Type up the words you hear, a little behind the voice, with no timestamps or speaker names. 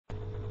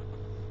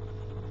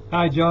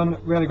Hi John,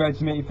 really great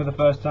to meet you for the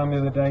first time the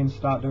other day and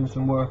start doing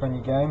some work on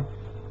your game.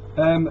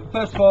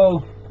 First of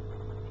all,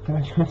 can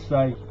I just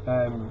say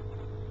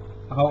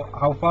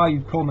how far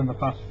you've come in the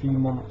past few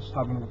months,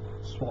 having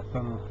swapped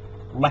from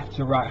left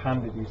to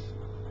right-handed, is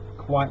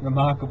quite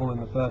remarkable in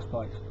the first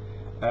place.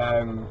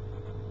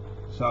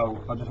 So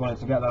I just wanted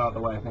to get that out of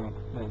the way. I think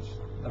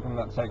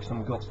that takes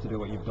some guts to do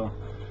what you've done,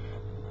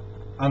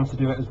 and to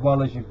do it as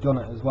well as you've done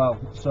it as well.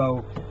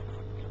 So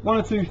one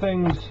or two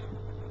things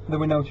that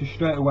we noticed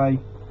straight away.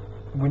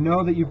 We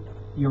know that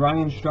your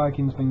iron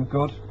striking's been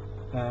good.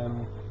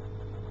 The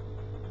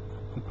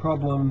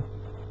problem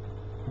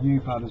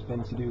you've had has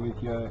been to do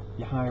with your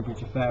hybrid,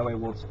 your fairway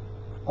woods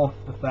off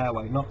the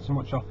fairway, not so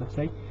much off the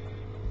tee.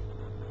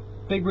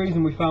 Big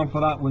reason we found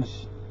for that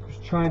was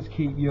just trying to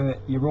keep your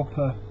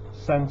upper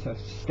centre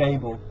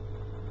stable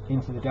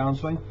into the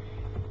downswing.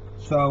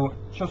 So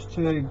just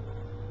to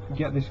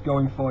get this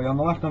going for you, on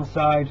the left hand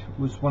side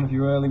was one of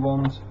your early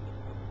ones.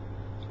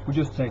 We'll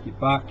just take it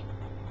back.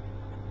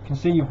 You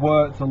can see you've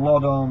worked a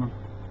lot on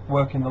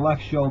working the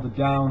left shoulder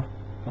down,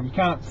 and you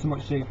can't so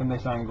much see it from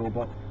this angle,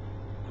 but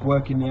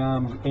working the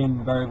arms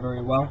in very,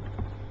 very well.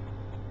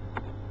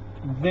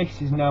 This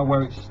is now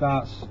where it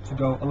starts to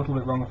go a little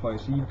bit wrong for you.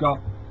 So you've got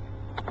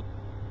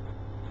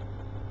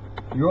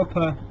your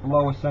upper,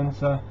 lower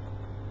centre,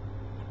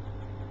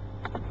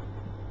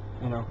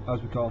 you know,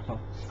 as we call it,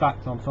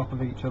 stacked on top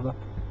of each other.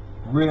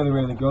 Really,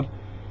 really good.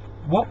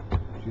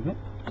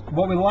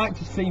 What we like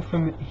to see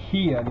from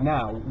here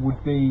now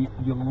would be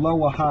your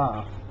lower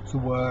half to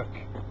work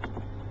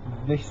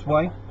this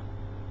way,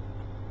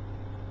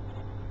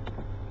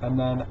 and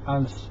then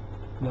as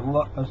the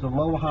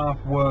lower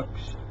half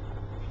works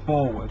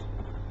forward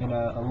in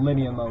a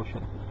linear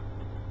motion,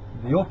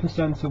 the upper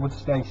centre would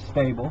stay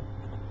stable,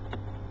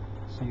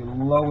 so your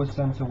lower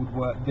centre would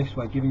work this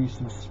way, giving you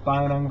some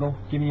spine angle,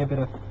 giving you a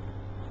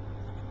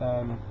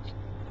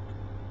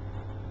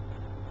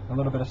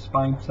little bit of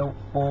spine tilt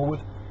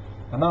forward.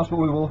 And that's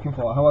what we were looking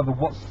for. However,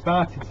 what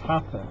started to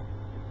happen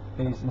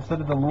is,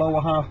 instead of the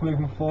lower half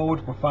moving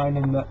forward, we're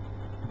finding that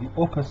the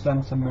upper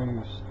centre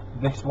moves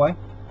this way.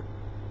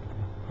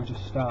 We'll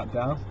just start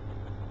down.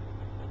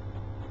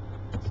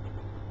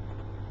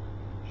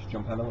 Just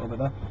jump ahead a little bit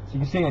there. So you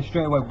can see it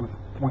straight away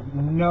with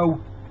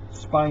no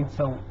spine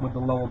tilt with the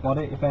lower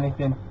body. If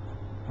anything,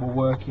 we're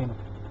working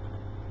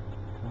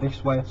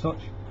this way a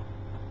touch.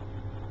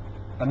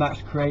 And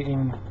that's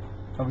creating,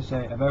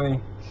 obviously, a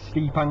very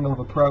steep angle of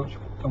approach,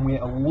 and we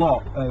hit a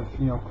lot of,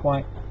 you know,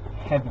 quite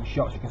heavy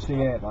shots. You can see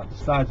here, like the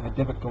size of a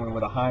divot going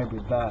with a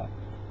hybrid there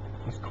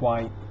is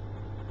quite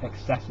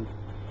excessive.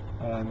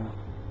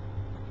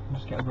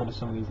 Just get rid of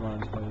some of these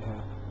lines for you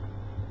here.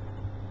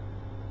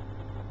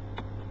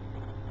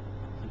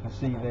 You can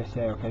see this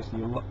here, okay, so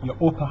your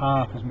upper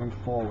half has moved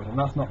forward, and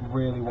that's not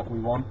really what we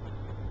want.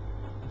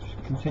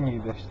 Just continue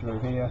this through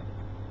here.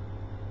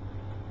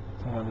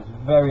 You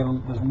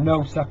know, there's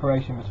no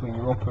separation between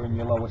your upper and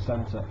your lower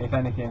centre. If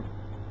anything,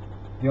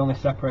 the only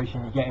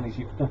separation you're getting is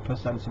your upper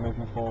centre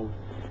moving forward.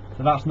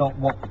 So that's not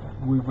what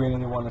we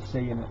really want to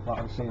see in,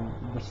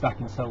 the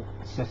stacking tilt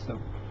system.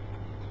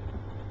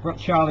 We've got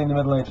Charlie in the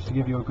middle here, just to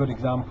give you a good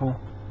example.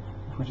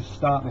 If we just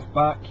start this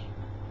back,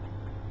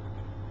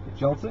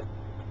 jolt it.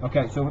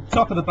 Okay, so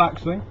top of the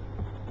backswing.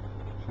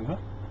 Excuse me.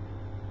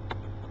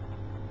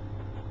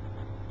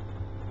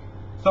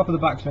 Top of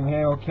the backswing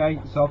here, okay.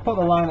 So I'll put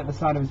the line at the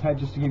side of his head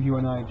just to give you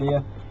an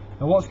idea.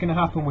 Now what's going to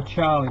happen with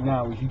Charlie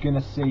now is you're going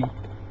to see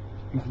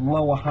his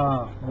lower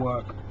half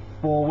work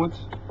forwards.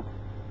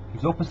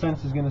 His upper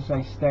centre is going to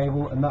stay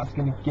stable, and that's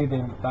going to give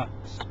him that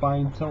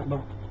spine tilt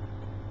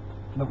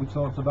that we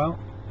talked about.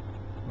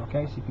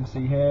 Okay, so you can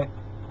see here,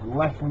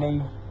 left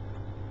knee,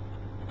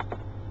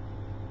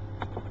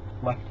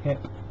 left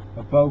hip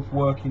are both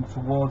working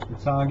towards the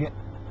target,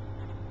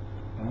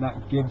 and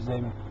that gives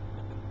him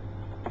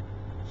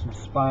some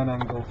spine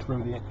angle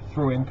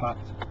through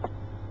impact,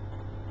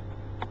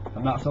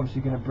 and that's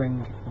obviously going to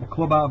bring the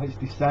club out of its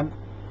descent.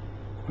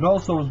 But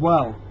also as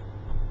well,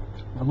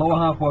 the lower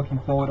half working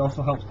forward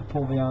also helps to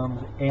pull the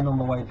arms in on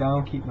the way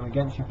down, keep them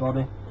against your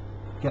body,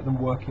 get them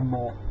working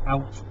more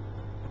out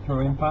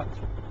through impact.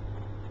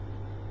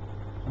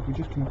 So if we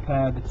just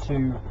compare the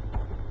two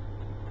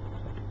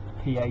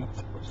P8,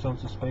 so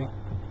to speak.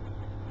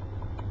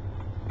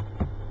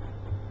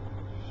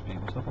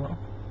 Speed this up a little.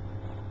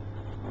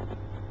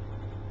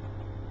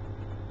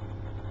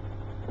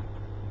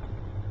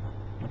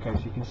 Okay,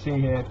 so you can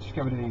see here, just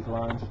get rid of these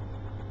lines.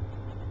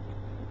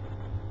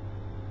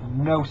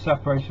 No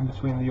separation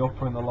between the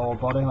upper and the lower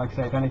body. Like I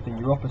say, if anything,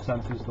 your upper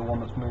centre is the one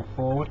that's moved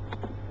forward.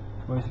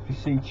 Whereas if you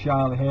see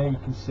Charlie here, you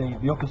can see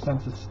the upper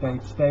centre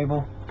stayed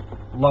stable,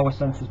 lower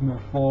centre's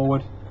moved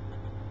forward,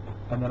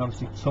 and then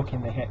obviously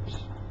tucking the hips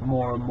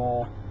more and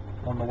more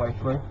on the way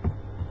through.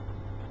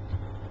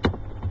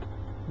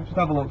 Let's just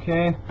have a look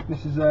here.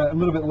 This is a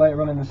little bit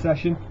later on in the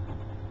session.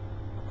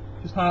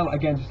 Just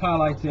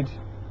highlighted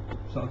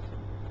sort of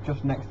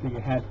just next to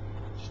your head,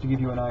 just to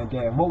give you an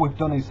idea. And what we've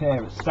done is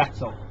here at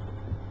setup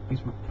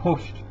is we've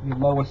pushed the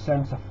lower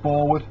centre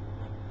forward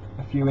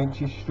a few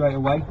inches straight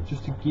away,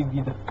 just to give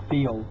you the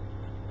feel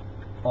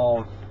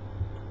of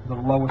the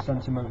lower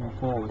centre moving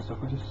forward. So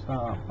if we just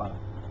start back,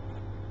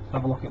 let's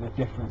have a look at the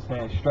difference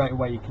here. Straight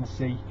away you can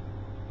see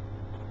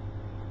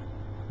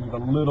you have a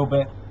little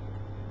bit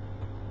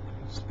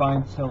of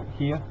spine tilt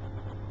here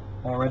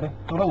already.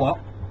 Not a lot,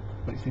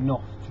 but it's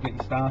enough to get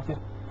you started.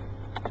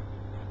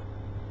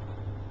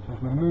 So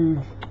as we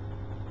move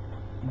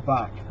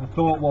back, the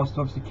thought was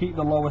to obviously keep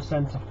the lower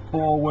centre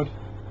forward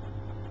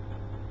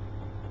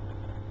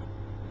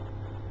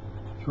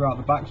throughout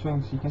the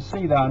backswing. So you can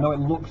see there, I know it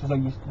looks as though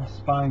your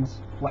spine's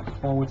flexed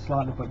forward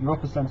slightly, but your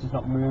upper centre's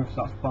not moved,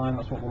 so that's fine,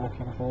 that's what we're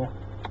looking for.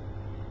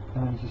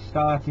 And then as you're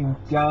starting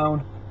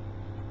down,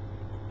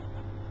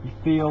 your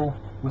feel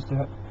was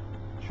to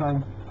try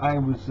and,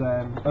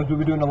 as we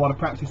were doing a lot of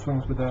practice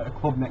swings with a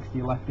club next to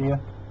your left ear,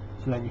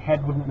 so then your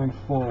head wouldn't move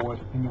forward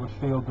and you would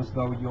feel as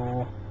though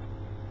your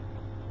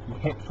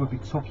hips would be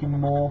tucking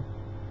more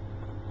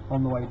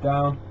on the way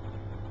down.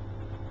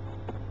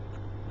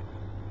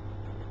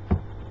 You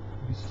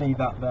can see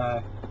that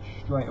there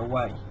straight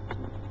away.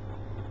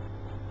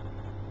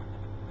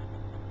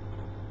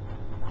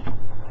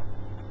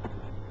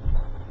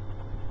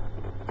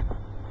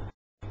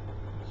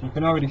 So you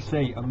can already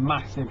see a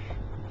massive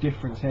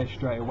difference here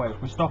straight away.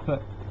 If we stop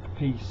at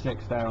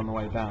P6 there on the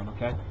way down,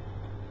 okay?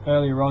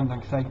 Earlier on,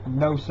 like I say,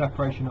 no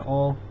separation at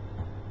all.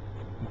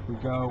 If we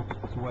go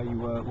to where you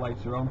were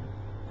later on,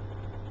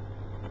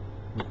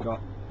 we've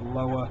got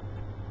lower,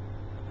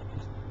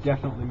 it's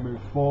definitely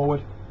moved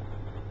forward.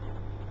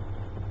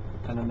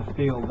 And then the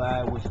feel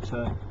there was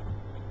to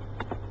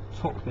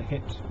tuck the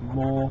hips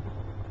more.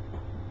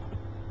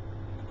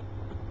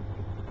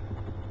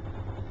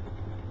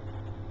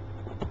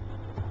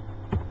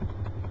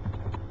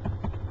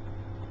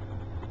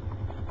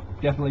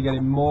 Definitely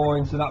getting more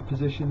into that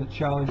position that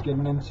Charlie's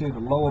getting into. The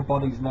lower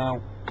body's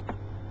now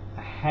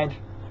ahead,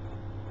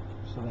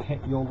 so the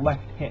hip, your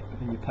left hip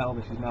and your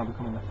pelvis is now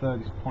becoming the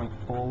furthest point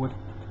forward.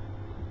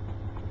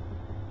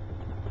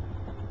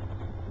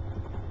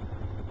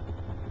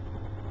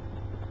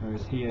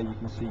 Whereas here you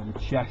can see your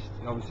chest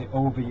obviously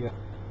over your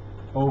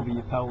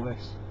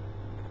pelvis,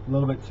 a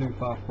little bit too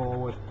far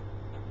forward,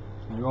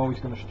 and you're always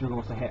going to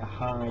struggle to hit a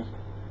high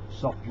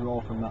soft draw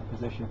from that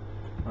position.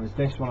 Whereas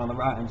this one on the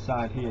right hand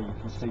side here, you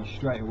can see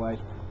straight away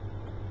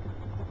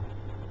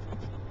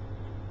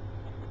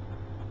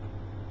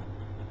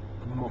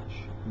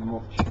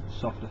much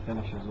softer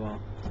finish as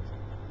well.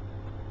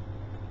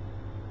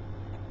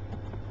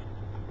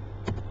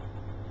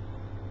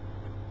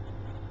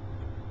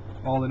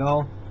 All in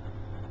all,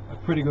 a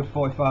pretty good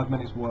 45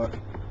 minutes work.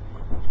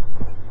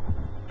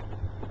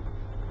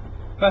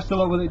 Best of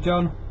luck with it,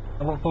 John.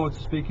 I look forward to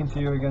speaking to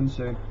you again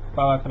soon.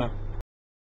 Bye for now.